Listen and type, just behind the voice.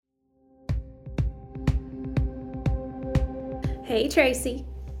Hey, Tracy.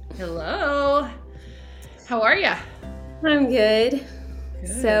 Hello. How are ya? I'm good.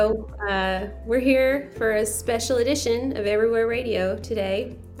 Good. We're here for a special edition of Everywhere Radio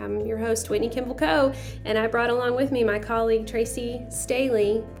today. I'm your host, Whitney Kimball Coe, and I brought along with me my colleague, Tracy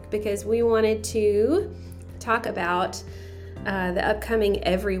Staley, because we wanted to talk about the upcoming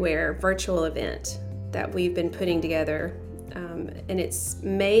Everywhere virtual event that we've been putting together. And it's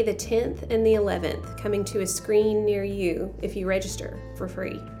May the 10th and the 11th, coming to a screen near you if you register for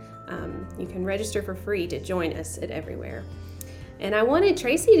free. You can register for free to join us at Everywhere. And I wanted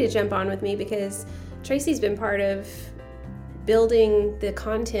Tracy to jump on with me because Tracy's been part of building the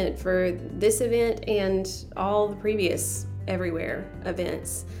content for this event and all the previous Everywhere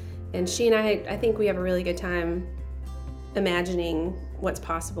events. And she and I think we have a really good time imagining what's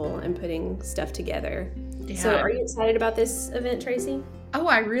possible and putting stuff together. Yeah. So are you excited about this event, Tracy? Oh,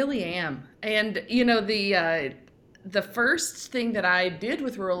 I really am. And the first thing that I did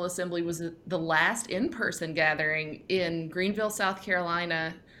with Rural Assembly was the last in-person gathering in Greenville, South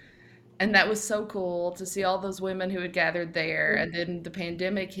Carolina. And that was so cool to see all those women who had gathered there. And then the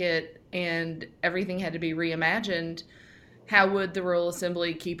pandemic hit and everything had to be reimagined. How would the Rural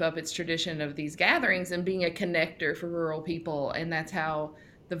Assembly keep up its tradition of these gatherings and being a connector for rural people? And that's how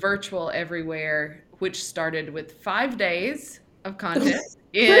the virtual Everywhere, which started with 5 days of content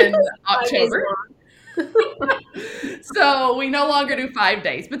in 5 days October. So we no longer do 5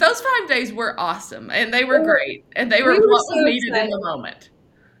 days, but those 5 days were awesome and they were great and they were what was needed in the moment.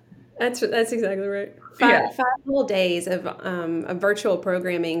 That's exactly right. Yeah. 5 whole days of virtual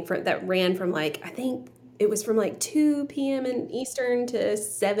programming that ran from I think it was from 2 p.m. in Eastern to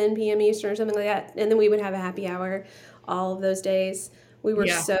 7 p.m. Eastern or something like that. And then we would have a happy hour all of those days. We were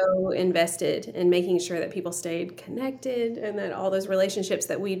so invested in making sure that people stayed connected and that all those relationships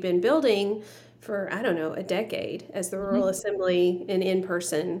that we'd been building for, I don't know, a decade as the Rural Assembly and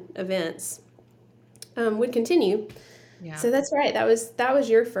in-person events would continue. Yeah. So that's right. That was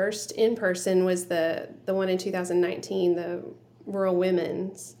your first in-person, was the one in 2019, the Rural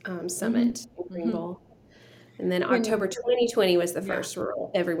Women's Summit in Greenville. And then October 2020 was the first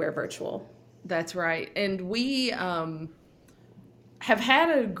Rural Everywhere virtual. That's right. And we have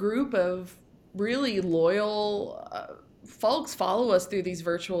had a group of really loyal folks follow us through these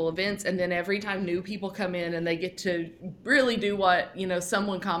virtual events. And then every time new people come in and they get to really do what,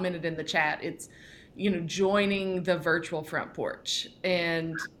 someone commented in the chat, it's, joining the virtual front porch.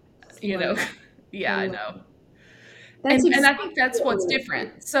 And, I know. And I think that's what's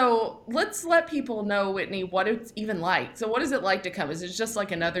different. So let's let people know, Whitney, what it's even like. So what is it like to come? Is it just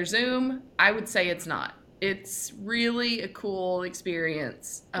like another Zoom? I would say it's not. It's really a cool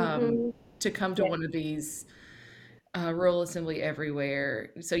experience to come to one of these Rural Assembly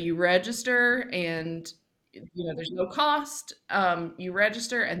Everywhere. So you register and there's no cost. You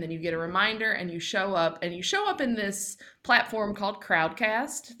register and then you get a reminder and you show up in this platform called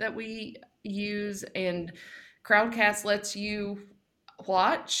Crowdcast that we use, and Crowdcast lets you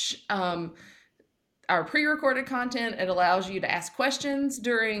watch our pre-recorded content. It allows you to ask questions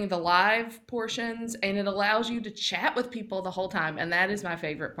during the live portions, and it allows you to chat with people the whole time. And that is my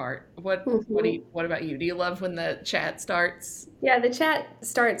favorite part. What about you? Do you love when the chat starts? Yeah, the chat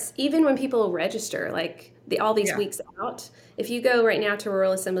starts even when people register, all these weeks out. If you go right now to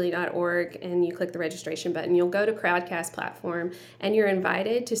ruralassembly.org and you click the registration button, you'll go to Crowdcast platform and you're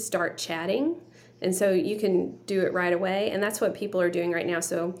invited to start chatting. And so you can do it right away. And that's what people are doing right now.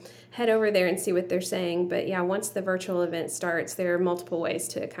 So head over there and see what they're saying. But yeah, once the virtual event starts, there are multiple ways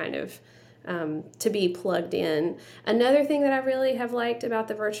to kind of to be plugged in. Another thing that I really have liked about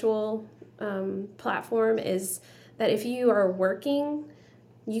the virtual platform is that if you are working,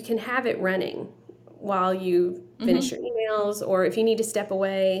 you can have it running while you finish your emails, or if you need to step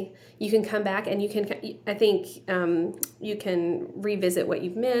away, you can come back and you can revisit what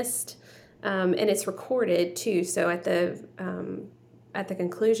you've missed. And it's recorded too. So at the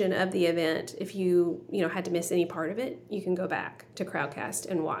conclusion of the event, if you had to miss any part of it, you can go back to Crowdcast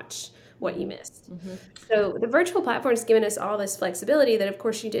and watch what you missed. So the virtual platform has given us all this flexibility that, of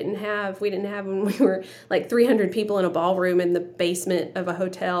course, we didn't have when we were 300 people in a ballroom in the basement of a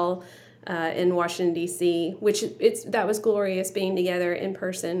hotel in Washington, D.C., that was glorious being together in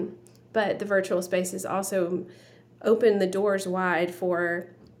person. But the virtual spaces also opened the doors wide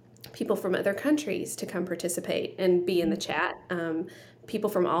for people from other countries to come participate and be in the chat. People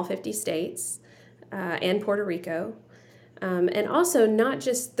from all 50 states and Puerto Rico. And also not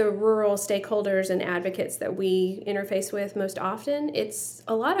just the rural stakeholders and advocates that we interface with most often. It's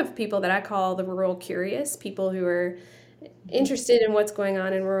a lot of people that I call the rural curious, people who are interested in what's going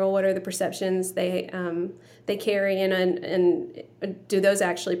on in rural. What are the perceptions they carry, and do those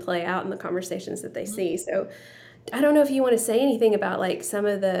actually play out in the conversations that they see? So I don't know if you want to say anything about like some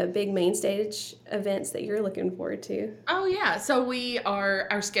of the big main stage events that you're looking forward to. Oh yeah, so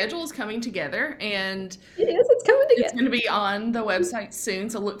our schedule is coming together, and It is. It's coming it's together. going to be on the website soon.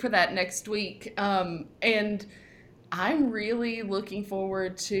 So look for that next week. And I'm really looking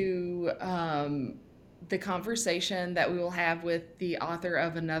forward to the conversation that we will have with the author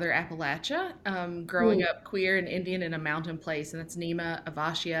of Another Appalachia, Growing Mm. Up Queer and Indian in a Mountain Place, and that's Nima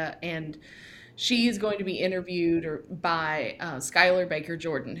Avashia. And she is going to be interviewed by Skylar Baker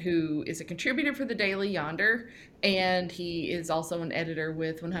Jordan, who is a contributor for the Daily Yonder, and he is also an editor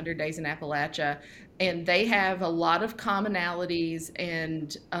with 100 Days in Appalachia. And they have a lot of commonalities in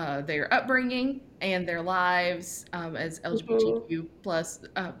their upbringing and their lives as Mhm. LGBTQ plus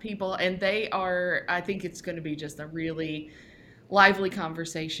people. And I think it's going to be just a really lively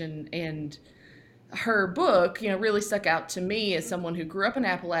conversation. And her book, really stuck out to me as someone who grew up in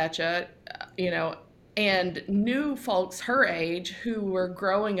Appalachia, and knew folks her age who were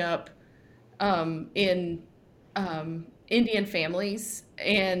growing up in Indian families,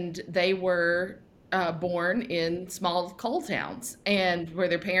 and they were born in small coal towns, and where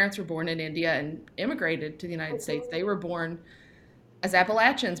their parents were born in India and immigrated to the United States. They were born as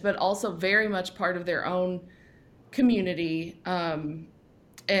Appalachians, but also very much part of their own community.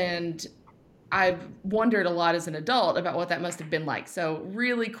 And I've wondered a lot as an adult about what that must have been like. So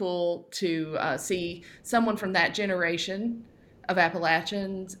really cool to see someone from that generation of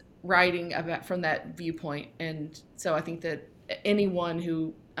Appalachians writing about from that viewpoint. And so I think that anyone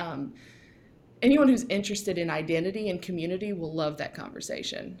who anyone who's interested in identity and community will love that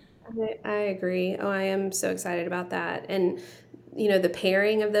conversation. I agree. Oh, I am so excited about that. And, the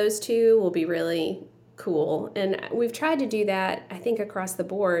pairing of those two will be really cool. And we've tried to do that, I think, across the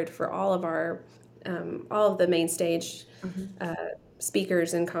board for all of the main stage Hmm. uh,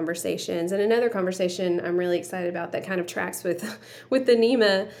 speakers and conversations. And another conversation I'm really excited about that kind of tracks with, with the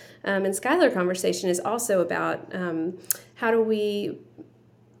Nima and Skylar conversation is also about how do we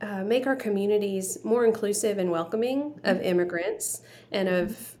make our communities more inclusive and welcoming of immigrants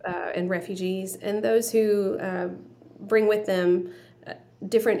and refugees and those who bring with them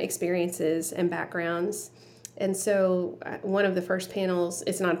different experiences and backgrounds. And so, one of the first panels,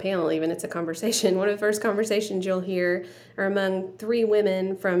 it's not a panel even, it's a conversation. One of the first conversations you'll hear are among three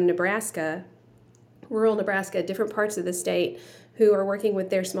women from Nebraska, rural Nebraska, different parts of the state, who are working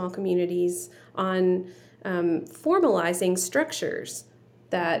with their small communities on formalizing structures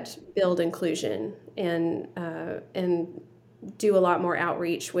that build inclusion and do a lot more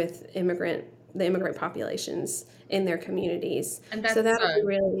outreach with the immigrant populations in their communities. And So that's that'll be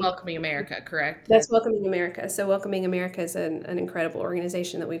really Welcoming America, correct? that's Welcoming America. So Welcoming America is an incredible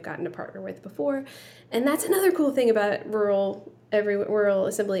organization that we've gotten to partner with before, and that's another cool thing about rural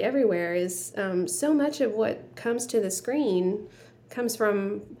assembly everywhere is so much of what comes to the screen comes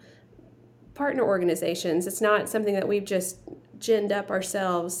from partner organizations. It's not something that we've just ginned up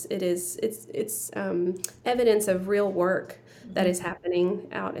ourselves. It's evidence of real work that Hmm. is happening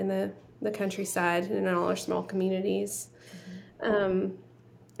out in the countryside and in all our small communities. Um,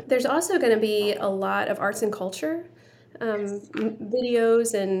 there's also going to be a lot of arts and culture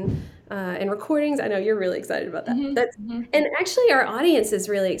videos and recordings. I know you're really excited about that. Hmm. That's Hmm. and actually our audience is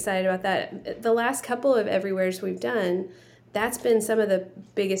really excited about that. The last couple of everywheres we've done, that's been some of the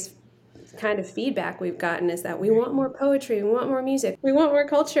biggest kind of feedback we've gotten is that we want more poetry, we want more music, we want more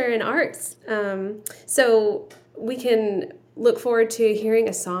culture and arts. So we can look forward to hearing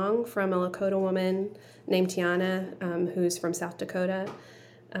a song from a Lakota woman named Tiana, who's from South Dakota.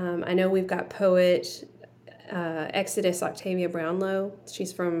 I know we've got poet Exodus Octavia Brownlow.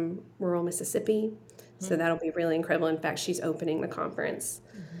 She's from rural Mississippi. So that'll be really incredible. In fact, she's opening the conference.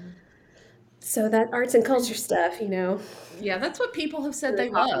 Hmm. So that arts and culture stuff. Yeah, that's what people have said The they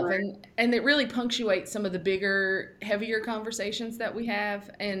top love, line. and it really punctuates some of the bigger, heavier conversations that we have.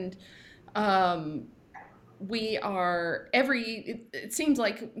 And um, we are it seems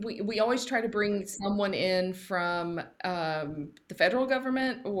like we always try to bring someone in from the federal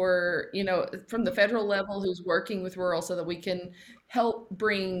government, or from the federal level, who's working with rural, so that we can help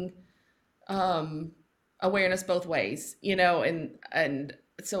bring um, awareness both ways, and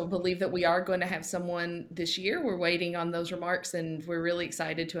so I believe that we are going to have someone this year. We're waiting on those remarks, and we're really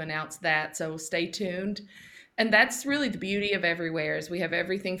excited to announce that. So stay tuned. And that's really the beauty of Everywhere is we have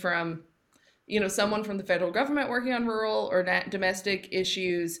everything from someone from the federal government working on rural or domestic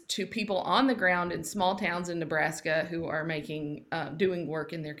issues to people on the ground in small towns in Nebraska who are doing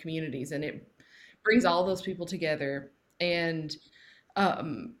work in their communities, and it brings all those people together. And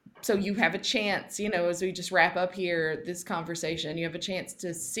so you have a chance, as we just wrap up here this conversation, you have a chance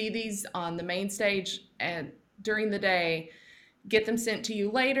to see these on the main stage and during the day, get them sent to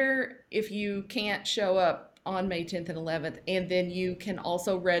you later if you can't show up on May 10th and 11th. And then you can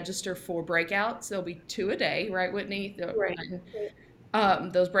also register for breakouts. There'll be 2 a day, right, Whitney? Right.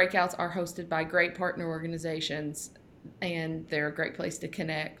 Those breakouts are hosted by great partner organizations, and they're a great place to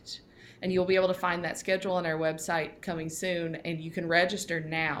connect. And you'll be able to find that schedule on our website coming soon, and you can register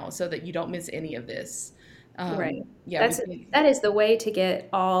now so that you don't miss any of this. Right. Yeah, That is the way to get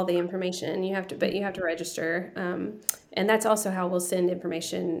all the information. But you have to register. And that's also how we'll send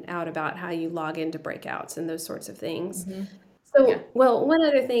information out about how you log into breakouts and those sorts of things. So, Yeah. well, one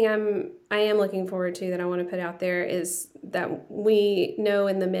other thing I am looking forward to that I want to put out there is that we know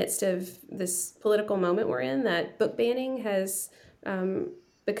in the midst of this political moment we're in that book banning has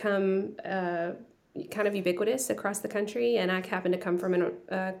become kind of ubiquitous across the country, and I happen to come from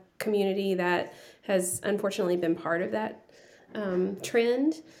a community that has unfortunately been part of that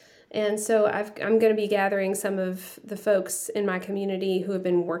trend. And so I'm going to be gathering some of the folks in my community who have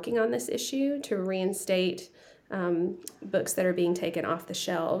been working on this issue to reinstate books that are being taken off the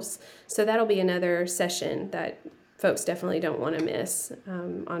shelves. So that'll be another session that folks definitely don't want to miss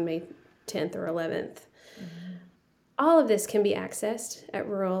on May 10th or 11th. All of this can be accessed at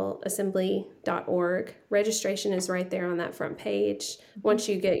ruralassembly.org. Registration is right there on that front page. Once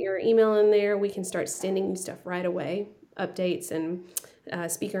you get your email in there, we can start sending you stuff right away, updates and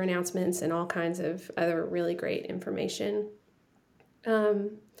speaker announcements and all kinds of other really great information.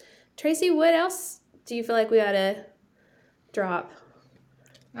 Tracy, what else do you feel like we ought to drop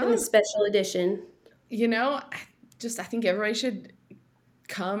in the special edition? I think everybody should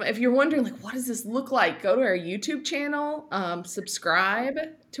come. If you're wondering, like, what does this look like? Go to our YouTube channel, subscribe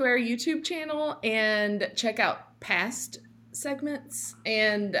to our YouTube channel, and check out past segments.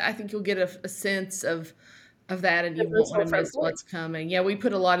 And I think you'll get a sense of that, and you won't want to miss what's coming. Yeah, we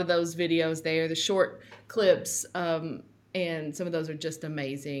put a lot of those videos there, the short clips, and some of those are just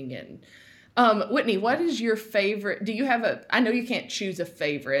amazing. And Whitney, what is your favorite? Do you have I know you can't choose a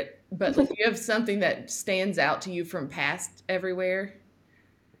favorite, but do you have something that stands out to you from past Everywhere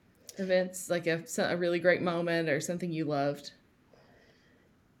events, like a really great moment or something you loved?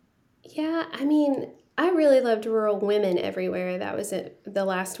 Yeah, I mean, I really loved Rural Women Everywhere. That was the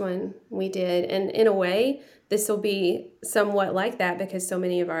last one we did. And in a way, this will be somewhat like that because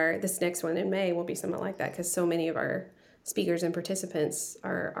this next one in May will be somewhat like that because so many of our speakers and participants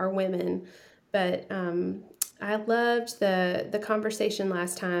are women. But I loved the conversation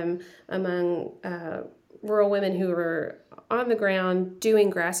last time among rural women who were on the ground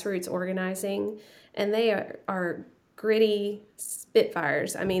doing grassroots organizing, and they are gritty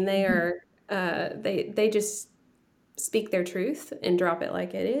spitfires. I mean, they are they just speak their truth and drop it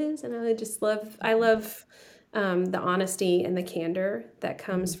like it is, and I love the honesty and the candor that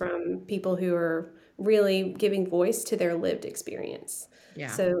comes from people who are really giving voice to their lived experience. Yeah.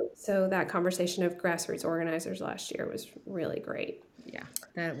 So that conversation of grassroots organizers last year was really great. Yeah,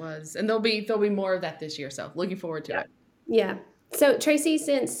 that was, and there'll be more of that this year. So looking forward to it. Yeah. So Tracy,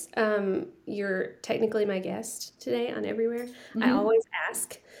 since you're technically my guest today on Everywhere, I always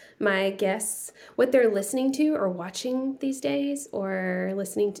ask my guests what they're listening to or watching these days, or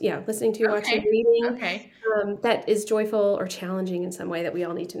watching, reading. Okay. That is joyful or challenging in some way that we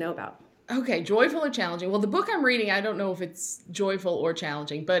all need to know about. Okay, joyful or challenging? Well, the book I'm reading, I don't know if it's joyful or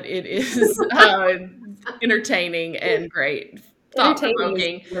challenging, but it is entertaining and great.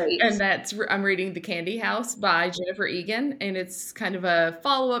 Thought-provoking, and I'm reading The Candy House by Jennifer Egan, and it's kind of a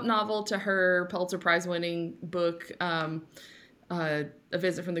follow-up novel to her Pulitzer Prize-winning book, A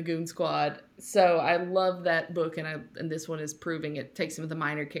Visit from the Goon Squad. So I love that book, and this one is proving it takes some of the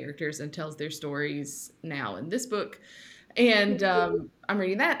minor characters and tells their stories now in this book, and I'm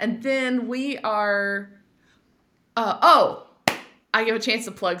reading that, and then we are. I give a chance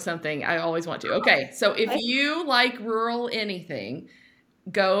to plug something. I always want to. Okay, so if you like rural anything,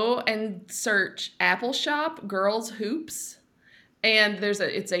 go and search Apple Shop Girls Hoops, and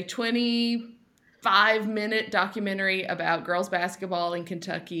it's a 25-minute documentary about girls basketball in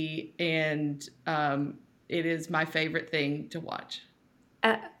Kentucky, and it is my favorite thing to watch.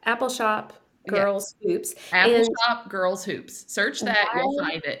 Apple Shop Girls Hoops. Shop Girls Hoops. Search that, you'll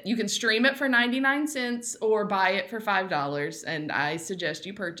find it. You can stream it for 99 cents or buy it for $5, and I suggest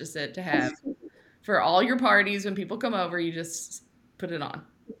you purchase it to have for all your parties. When people come over, you just put it on.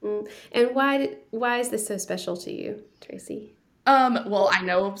 And why is this so special to you, Tracy? Well, I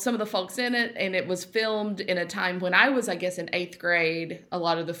know some of the folks in it, and it was filmed in a time when I was, I guess, in 8th grade. A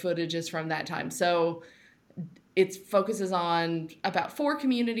lot of the footage is from that time. So it focuses on about 4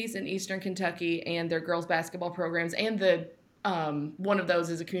 communities in Eastern Kentucky and their girls basketball programs. And one of those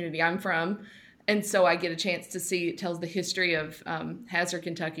is a community I'm from. And so I get a chance to see, it tells the history of Hazard,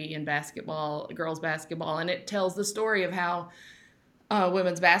 Kentucky and basketball, girls basketball. And it tells the story of how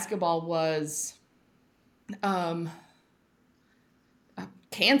women's basketball was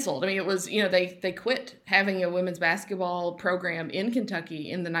canceled. I mean, it was, they quit having a women's basketball program in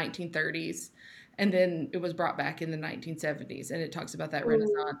Kentucky in the 1930s. And then it was brought back in the 1970s. And it talks about that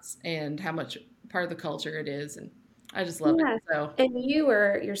Renaissance and how much part of the culture it is. And I just love it. So, and you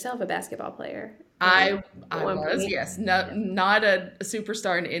were yourself a basketball player. I was, yes, not a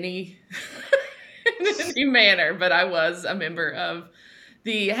superstar in any manner, but I was a member of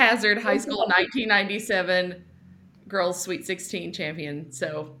the Hazard High School 1997 Girls Sweet 16 champion.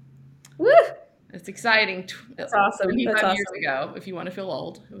 So, woo! It's exciting. That's awesome. 25 years ago, if you want to feel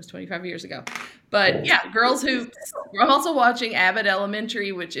old. It was 25 years ago. But yeah, Girls Hoops. I'm also watching Abbott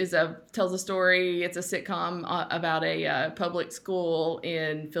Elementary, which tells a story. It's a sitcom about a public school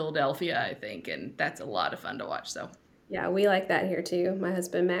in Philadelphia, I think. And that's a lot of fun to watch. So yeah, we like that here too. My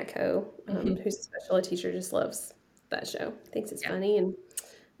husband, Matt Coe, who's a special ed teacher, just loves that show. Thinks it's funny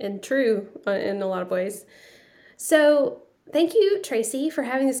and true in a lot of ways. So thank you, Tracy, for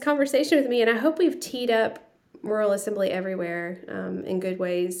having this conversation with me. And I hope we've teed up Rural Assembly Everywhere in good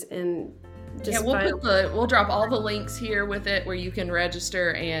ways. And just we'll drop all the links here with it where you can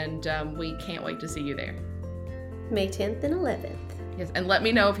register, and we can't wait to see you there. May 10th and 11th. Yes, and let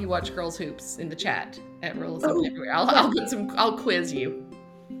me know if you watch Girls Hoops in the chat at Rural Assembly Everywhere. I'll quiz you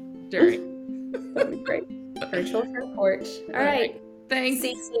during. That'd be great. Virtual front porch. All right. Thanks.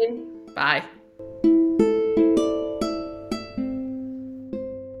 See you soon. Bye.